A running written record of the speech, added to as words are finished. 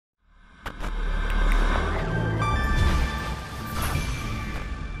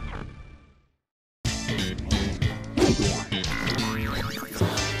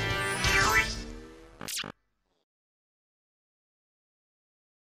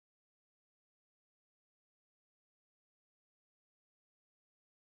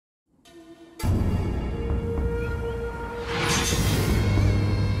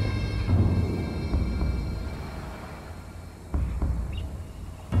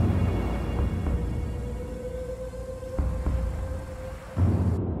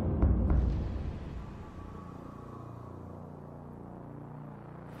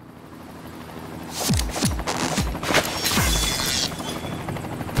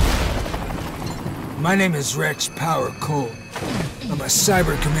My name is Rex Power Colt. I'm a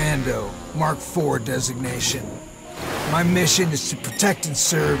cyber commando, Mark IV designation. My mission is to protect and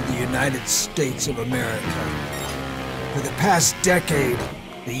serve the United States of America. For the past decade,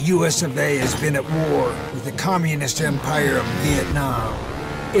 the US of A has been at war with the communist empire of Vietnam.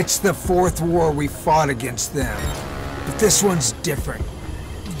 It's the fourth war we fought against them. But this one's different,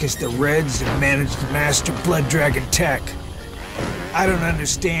 because the Reds have managed to master Blood Dragon tech. I don't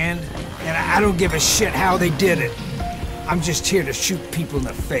understand, and I don't give a shit how they did it. I'm just here to shoot people in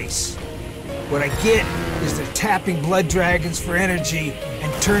the face. What I get is they're tapping blood dragons for energy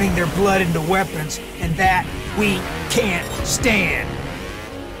and turning their blood into weapons, and that we can't stand.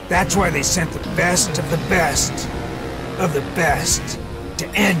 That's why they sent the best of the best of the best to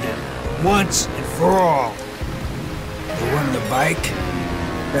end it once and for all. The one on the bike?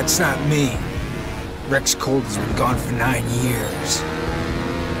 That's not me. Rex Colt has been gone for 9 years.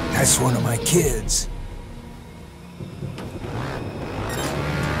 That's one of my kids.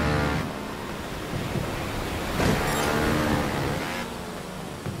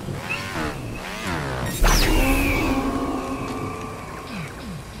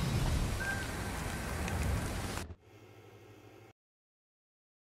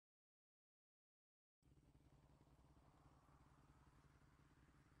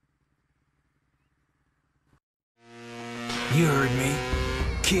 You heard me.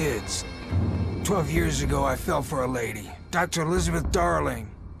 Kids. 12 years ago, I fell for a lady. Dr. Elizabeth Darling,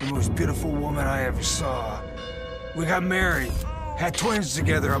 the most beautiful woman I ever saw. We got married, had twins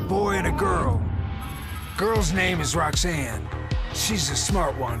together, a boy and a girl. Girl's name is Roxanne. She's a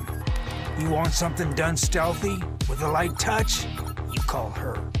smart one. You want something done stealthy, with a light touch? You call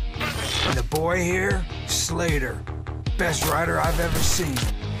her. And the boy here, Slater. Best rider I've ever seen.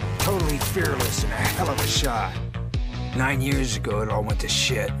 Totally fearless and a hell of a shot. 9 years ago, it all went to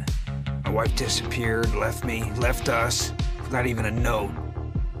shit. My wife disappeared, left me, left us, without even a note.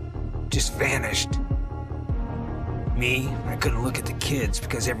 Just vanished. Me, I couldn't look at the kids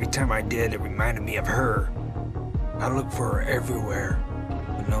because every time I did, it reminded me of her. I looked for her everywhere,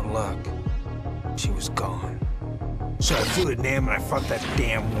 but no luck. She was gone. So I flew to Nam and I fought that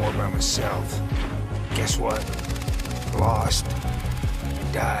damn war by myself. Guess what? Lost.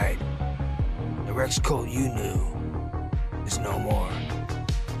 Died. The Rex Colt you knew is no more.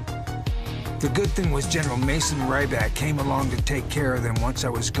 The good thing was General Mason Ryback came along to take care of them once I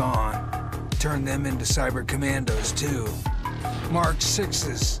was gone. Turned them into cyber commandos, too. Mark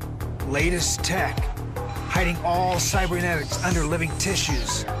VI's latest tech, hiding all cybernetics under living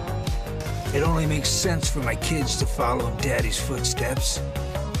tissues. It only makes sense for my kids to follow in Daddy's footsteps.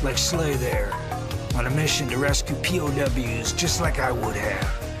 Like Slay there, on a mission to rescue POWs just like I would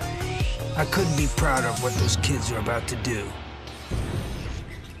have. I couldn't be prouder of what those kids are about to do.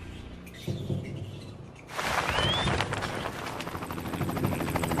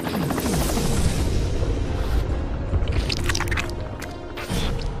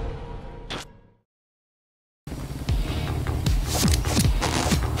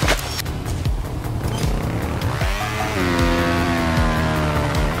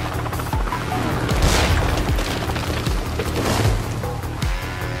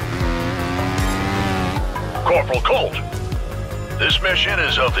 Corporal Colt, this mission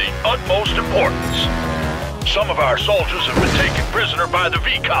is of the utmost importance. Some of our soldiers have been taken prisoner by the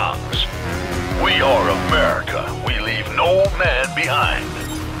VCOMs. We are America. We leave no man behind.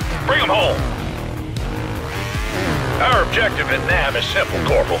 Bring them home. Our objective in Nam is simple,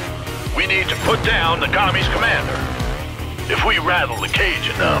 Corporal. We need to put down the Commies commander. If we rattle the cage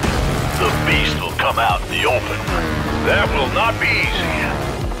enough, the beast will come out in the open. That will not be easy.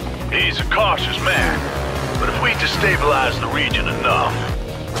 He's a cautious man. But if we destabilize the region enough,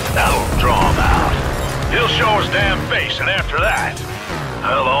 that'll draw him out. He'll show his damn face, and after that,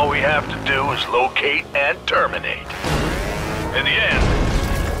 well, all we have to do is locate and terminate. In the end,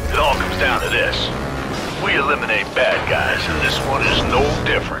 it all comes down to this. We eliminate bad guys, and this one is no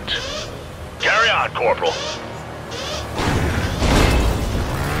different. Carry on, Corporal.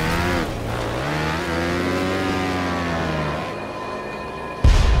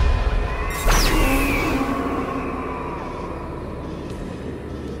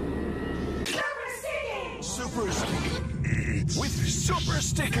 super sticky. With super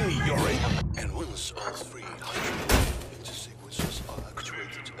sticky, Yuri. And once all three hydrogen intersequences are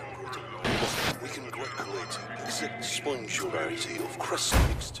activated and brought online, we can calculate the exact spongularity of crust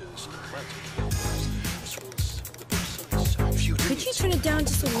mixtures and mantle flowers, as well as the precise future. Could you turn it down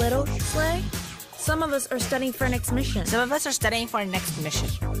just a little, Slay? Some of us are studying for our next mission.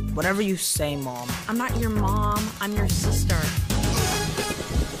 Whatever you say, Mom. I'm not your mom, I'm your sister.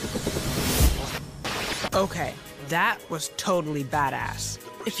 Okay, that was totally badass.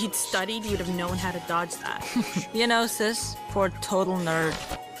 If you'd studied, you'd have known how to dodge that. You know, sis, for a total nerd,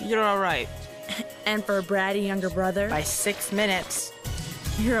 you're alright. And for a bratty younger brother, By 6 minutes.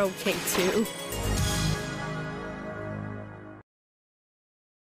 you're okay too.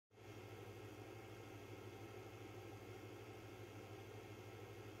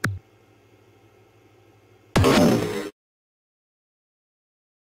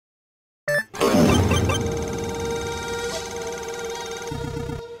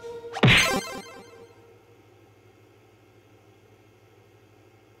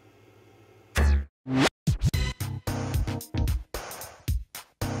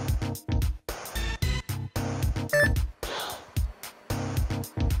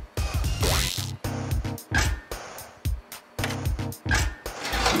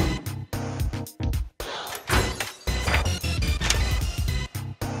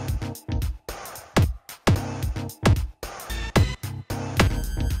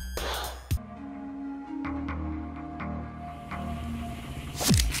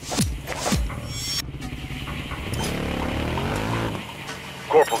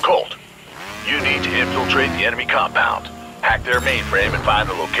 Corporal Colt, you need to infiltrate the enemy compound, hack their mainframe, and find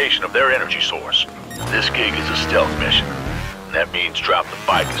the location of their energy source. This gig is a stealth mission. And that means drop the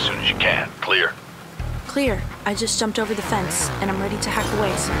bike as soon as you can. Clear? Clear. I just jumped over the fence, and I'm ready to hack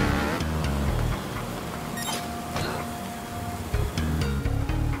away, son.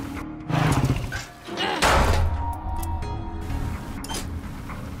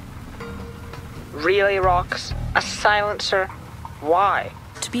 Really, Rox? A silencer? Why?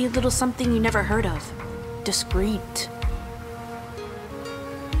 To be a little something you never heard of. Discreet.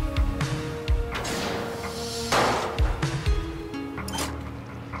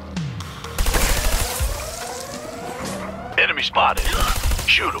 Enemy spotted.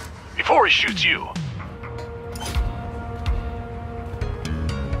 Shoot him before he shoots you.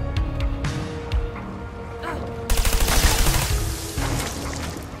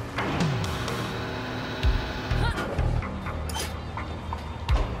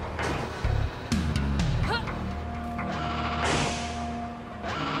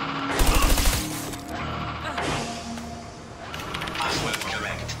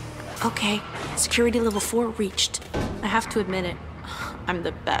 Okay, security level 4 reached. I have to admit it, I'm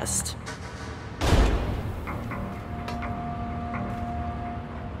the best.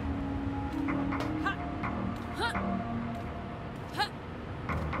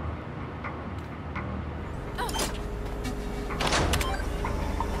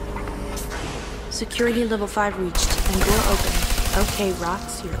 Security level 5 reached, and door open. Okay,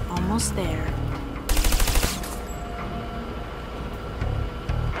 Rox, you're almost there.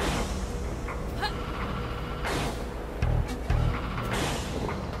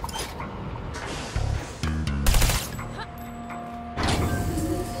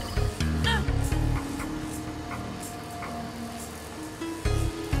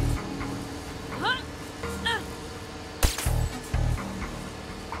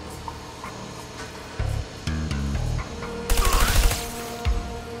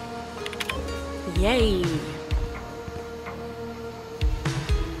 Yay!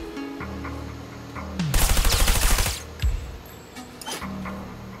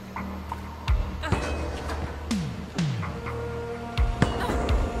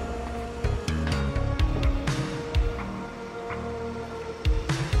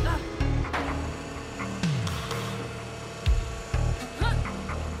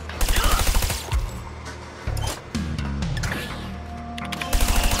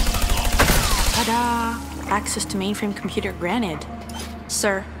 Ta-da! Access to mainframe computer granted.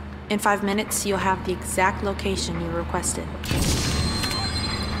 Sir, in 5 minutes, you'll have the exact location you requested.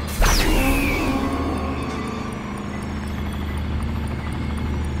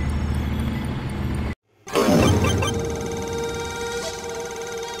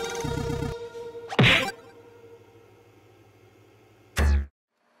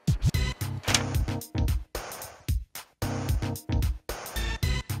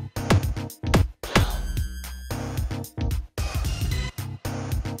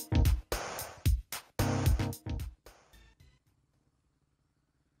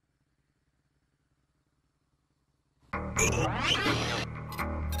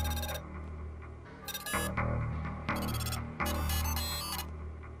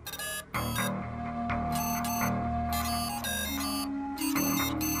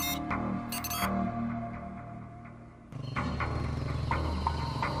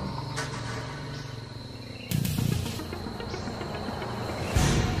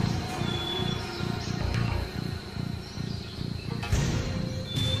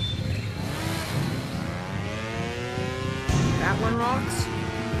 That one rocks?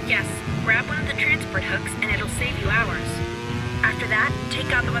 Yes, grab one of the transport hooks and it'll save you hours. After that,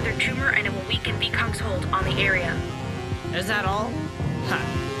 take out the mother tumor and it will weaken Vikong's hold on the area. Is that all? Ha!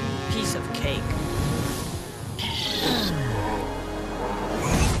 Piece of cake.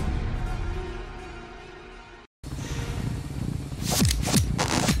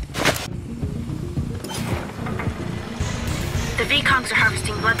 The Vikongs are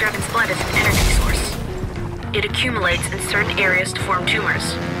harvesting Blood Dragon's blood as an energy source. It accumulates in certain areas to form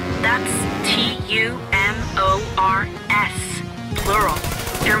tumors. That's Tumors, plural.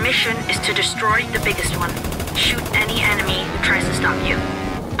 Your mission is to destroy the biggest one. Shoot any enemy who tries to stop you.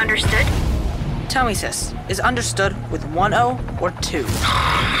 Understood? Tell me, sis, is understood with 1 O or 2?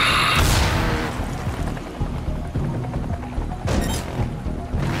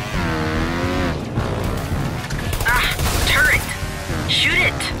 Turret! Shoot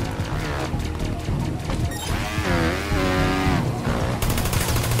it!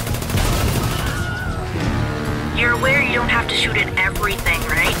 You're aware you don't have to shoot at everything,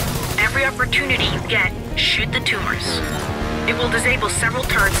 right? Every opportunity you get, shoot the tumors. It will disable several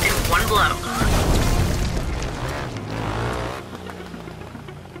turrets in one blow.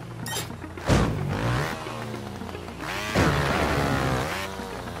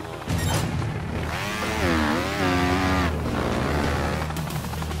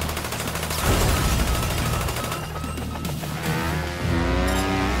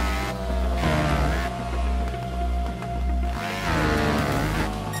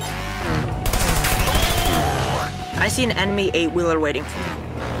 I see an enemy 8-wheeler waiting for me.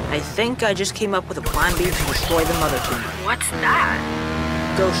 I think I just came up with a plan B to destroy the mother tumor. What's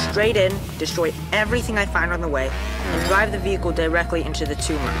that? Go straight in, destroy everything I find on the way, and drive the vehicle directly into the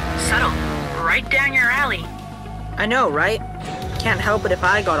tumor. Subtle. Right down your alley. I know, right? Can't help it if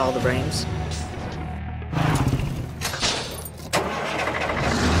I got all the brains.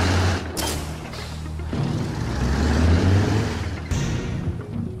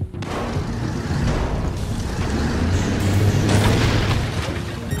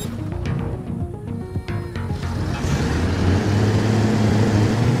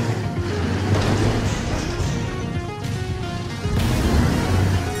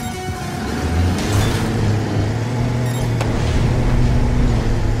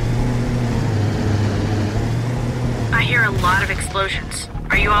 I hear a lot of explosions.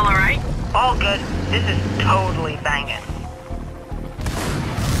 Are you all alright? All good. This is totally banging.